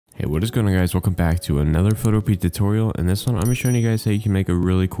Hey, what is going on, guys? Welcome back to another Photopea tutorial. In this one, I'm showing you guys how you can make a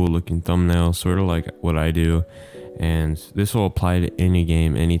really cool looking thumbnail, sort of like what I do. And this will apply to any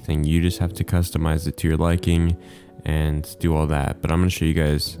game, anything. You just have to customize it to your liking and do all that. But I'm going to show you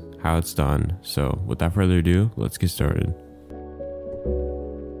guys how it's done. So without further ado, let's get started.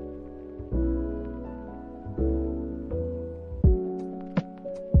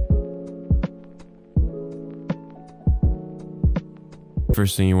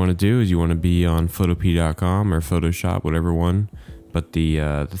 First thing you want to do is you want to be on Photopea.com or Photoshop, whatever one, but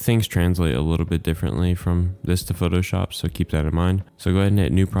the things translate a little bit differently from this to Photoshop, so keep that in mind. So go ahead and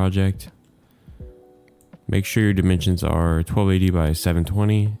hit new project. Make sure your dimensions are 1280 by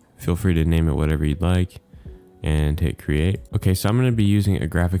 720. Feel free to name it whatever you'd like and hit create. Okay, so I'm going to be using a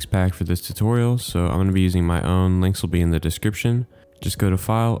graphics pack for this tutorial, so I'm going to be using my own. Links will be in the description. Just go to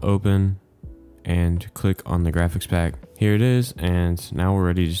File, Open, and click on the graphics pack. Here it is, and now we're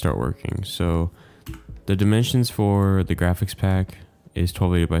ready to start working. So the dimensions for the graphics pack is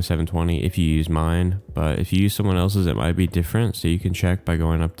 1280 by 720 if you use mine, but if you use someone else's it might be different, so you can check by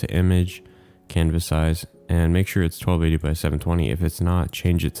going up to image, canvas size, and make sure it's 1280 by 720. If it's not,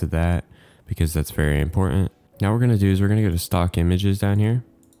 change it to that because that's very important. Now what we're going to do is we're going to go to stock images down here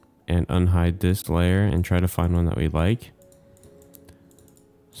and unhide this layer and try to find one that we like.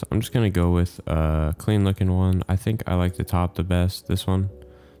 So I'm just going to go with a clean looking one. I think I like the top the best, this one.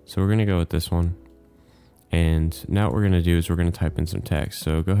 So we're going to go with this one. And now what we're going to do is we're going to type in some text.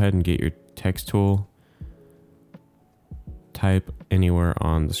 So go ahead and get your text tool. Type anywhere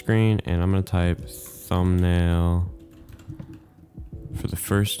on the screen. And I'm going to type thumbnail for the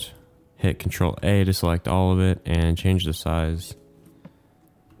first. Hit Control A to select all of it and change the size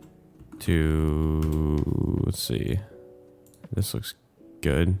to, let's see, this looks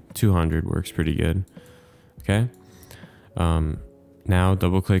good. 200 works pretty good. Okay. Now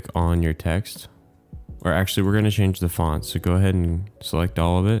double click on your text, or actually we're going to change the font. So go ahead and select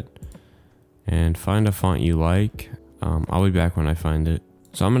all of it and find a font you like. I'll be back when I find it.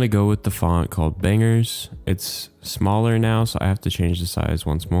 So I'm going to go with the font called Bangers. It's smaller now, so I have to change the size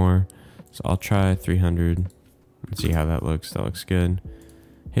once more. So I'll try 300 and see how that looks. That looks good.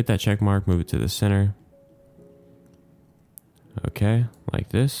 Hit that check mark, move it to the center. Okay, like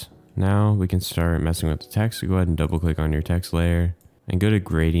this. Now we can start messing with the text. So go ahead and double click on your text layer and go to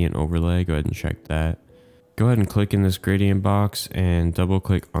gradient overlay. Go ahead and check that. Go ahead and click in this gradient box and double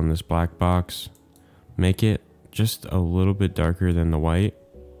click on this black box. Make it just a little bit darker than the white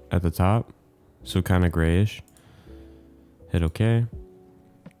at the top. So kind of grayish. Hit OK.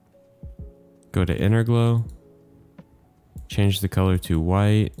 Go to inner glow. Change the color to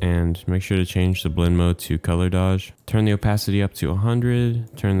white and make sure to change the blend mode to color dodge. Turn the opacity up to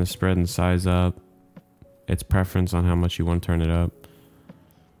 100. Turn the spread and size up. It's preference on how much you want to turn it up,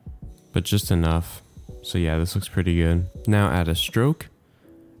 but just enough. So yeah, this looks pretty good. Now add a stroke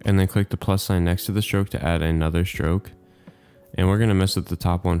and then click the plus sign next to the stroke to add another stroke. And we're going to mess with the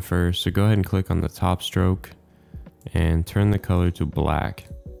top one first. So go ahead and click on the top stroke and turn the color to black.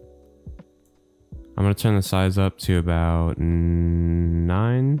 I'm going to turn the size up to about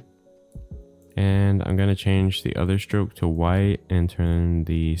 9. And I'm going to change the other stroke to white and turn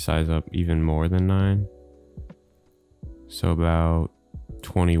the size up even more than 9. So about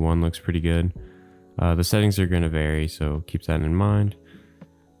 21 looks pretty good. The settings are going to vary, so keep that in mind.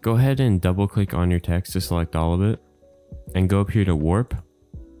 Go ahead and double click on your text to select all of it. And go up here to warp.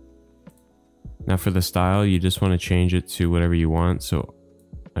 Now for the style, you just want to change it to whatever you want. So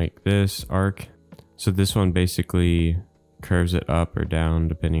like this, arc. So this one basically curves it up or down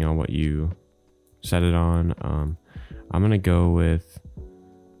depending on what you set it on. I'm going to go with,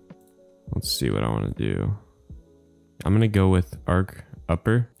 let's see what I want to do. I'm going to go with arc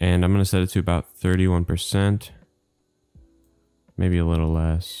upper and I'm going to set it to about 31%. Maybe a little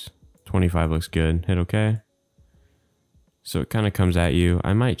less. 25 looks good. Hit OK. So it kind of comes at you.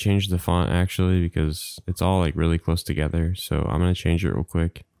 I might change the font actually because it's all like really close together. So I'm going to change it real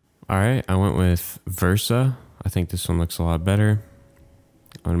quick. All right, I went with Versa. I think this one looks a lot better.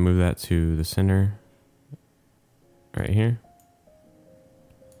 I'm gonna move that to the center right here.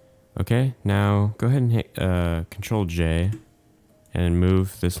 Okay, now go ahead and hit Control J and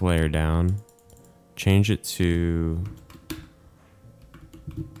move this layer down. Change it to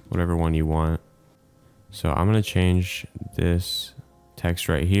whatever one you want. So I'm gonna change this text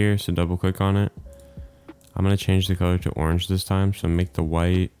right here. So double click on it. I'm gonna change the color to orange this time. So make the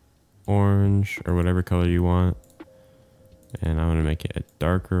white orange or whatever color you want, and I'm gonna make it a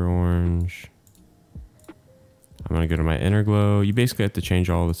darker orange. I'm gonna go to my inner glow. You basically have to change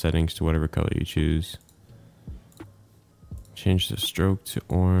all the settings to whatever color you choose. Change the stroke to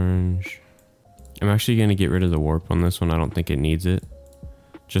orange. I'm actually going to get rid of the warp on this one. I don't think it needs it.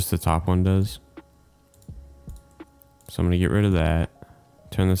 Just the top one does. So I'm going to get rid of that.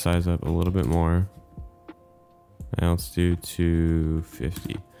 Turn the size up a little bit more. Now let's do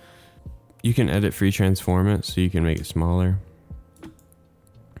 250. You can edit free transform it so you can make it smaller.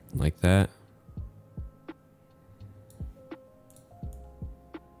 Like that.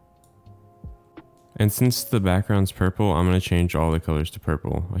 And since the background's purple, I'm going to change all the colors to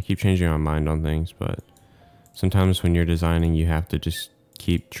purple. I keep changing my mind on things, but sometimes when you're designing, you have to just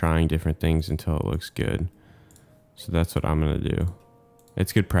keep trying different things until it looks good. So that's what I'm going to do.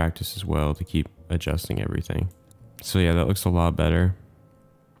 It's good practice as well to keep adjusting everything. So yeah, that looks a lot better.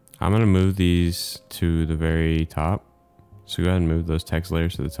 I'm going to move these to the very top. So go ahead and move those text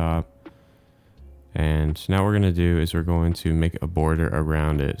layers to the top. And now what we're going to do is we're going to make a border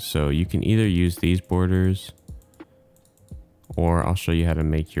around it. So you can either use these borders, or I'll show you how to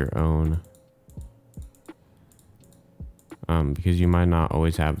make your own. Because you might not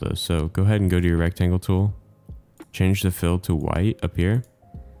always have those. So go ahead and go to your rectangle tool. Change the fill to white up here.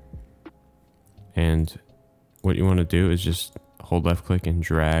 And what you want to do is just hold left click and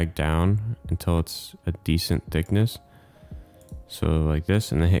drag down until it's a decent thickness. So like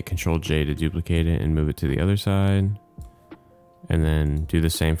this, and then hit Control J to duplicate it and move it to the other side. And then do the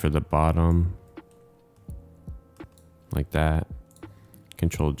same for the bottom. Like that.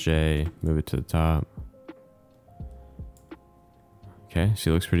 Control J, move it to the top. Okay,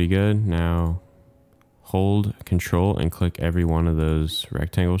 so it looks pretty good. Now hold Control and click every one of those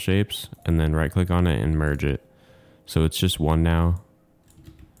rectangle shapes, and then right click on it and merge it. So it's just one now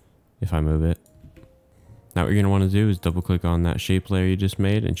if I move it. Now what you're going to want to do is double click on that shape layer you just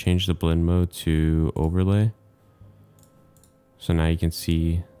made and change the blend mode to overlay. So now you can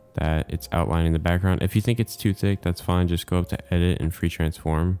see that it's outlining the background. If you think it's too thick, that's fine. Just go up to edit and free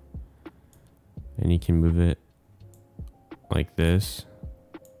transform. And you can move it like this,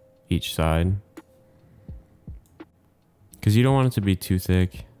 each side. Because you don't want it to be too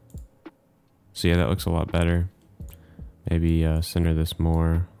thick. So yeah, that looks a lot better. Maybe center this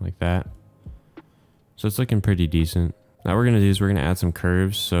more like that. So it's looking pretty decent. Now what we're going to do is we're going to add some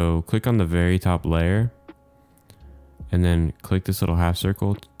curves. So click on the very top layer. And then click this little half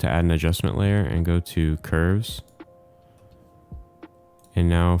circle to add an adjustment layer and go to curves. And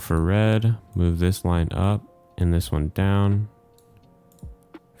now for red, move this line up and this one down.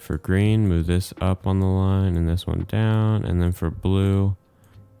 For green, move this up on the line and this one down. And then for blue,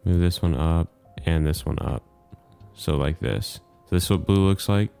 move this one up and this one up. So like this. So this is what blue looks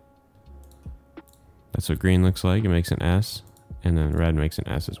like. That's what green looks like. It makes an S, and then red makes an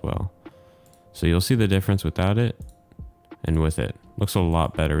S as well. So you'll see the difference without it and with it. Looks a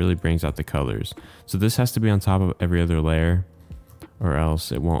lot better, really brings out the colors. So this has to be on top of every other layer, or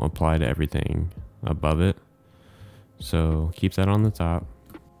else it won't apply to everything above it. So keep that on the top.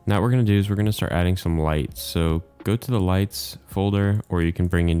 Now what we're gonna do is we're gonna start adding some lights. So go to the lights folder, or you can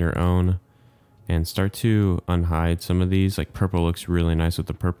bring in your own and start to unhide some of these. Like purple looks really nice with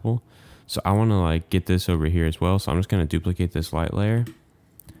the purple. So I want to like get this over here as well. So I'm just going to duplicate this light layer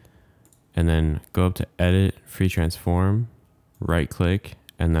and then go up to edit, free transform, right click,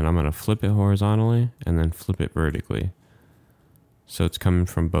 and then I'm going to flip it horizontally and then flip it vertically. So it's coming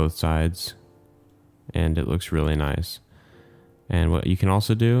from both sides and it looks really nice. And what you can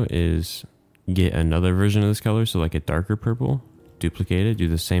also do is get another version of this color. So like a darker purple, duplicate it, do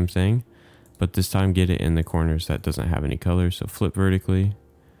the same thing, but this time get it in the corners that doesn't have any color. So flip vertically.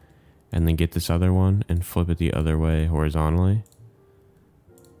 And then get this other one and flip it the other way horizontally.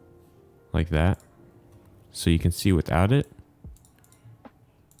 Like that. So you can see without it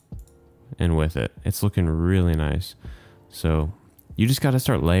and with it. It's looking really nice. So you just got to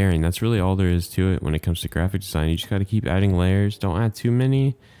start layering. That's really all there is to it when it comes to graphic design. You just got to keep adding layers. Don't add too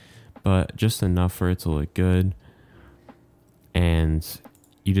many, but just enough for it to look good. And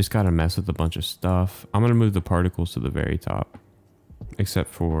you just got to mess with a bunch of stuff. I'm going to move the particles to the very top. Except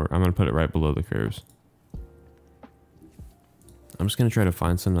for, I'm going to put it right below the curves. I'm just going to try to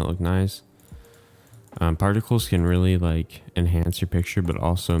find some that look nice. Particles can really like enhance your picture, but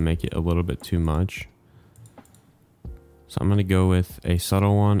also make it a little bit too much. So I'm going to go with a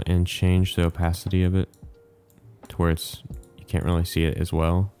subtle one and change the opacity of it to where it's, you can't really see it as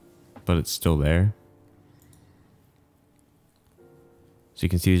well, but it's still there. So you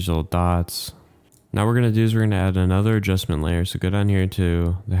can see these little dots. Now what we're going to do is we're going to add another adjustment layer. So go down here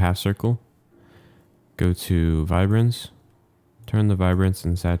to the half circle, go to vibrance, turn the vibrance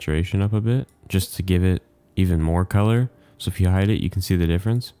and saturation up a bit just to give it even more color. So if you hide it, you can see the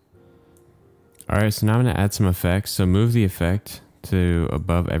difference. Alright, so now I'm going to add some effects. So move the effect to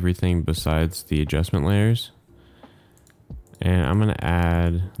above everything besides the adjustment layers. And I'm going to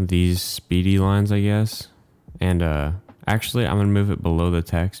add these speedy lines, I guess. And actually, I'm going to move it below the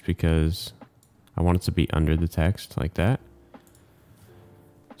text because I want it to be under the text like that.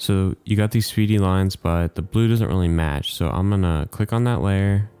 So you got these speedy lines, but the blue doesn't really match. So I'm going to click on that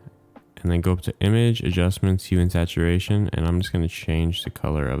layer and then go up to Image, Adjustments, Hue and Saturation. And I'm just going to change the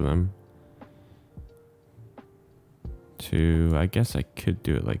color of them to, I guess I could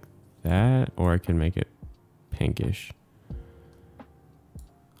do it like that, or I can make it pinkish.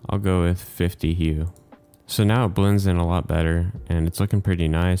 I'll go with 50 hue. So now it blends in a lot better and it's looking pretty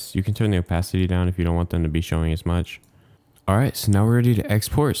nice. You can turn the opacity down if you don't want them to be showing as much. Alright, so now we're ready to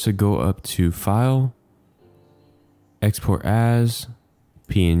export. So go up to File, Export As,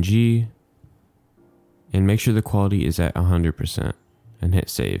 PNG, and make sure the quality is at 100% and hit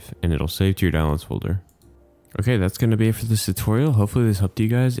save, and it'll save to your downloads folder. Okay, that's going to be it for this tutorial. Hopefully this helped you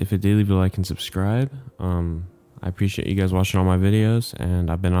guys. If it did, leave a like and subscribe. I appreciate you guys watching all my videos, and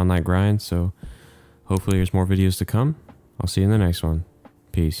I've been on that grind, so hopefully there's more videos to come. I'll see you in the next one.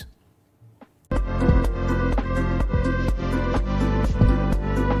 Peace.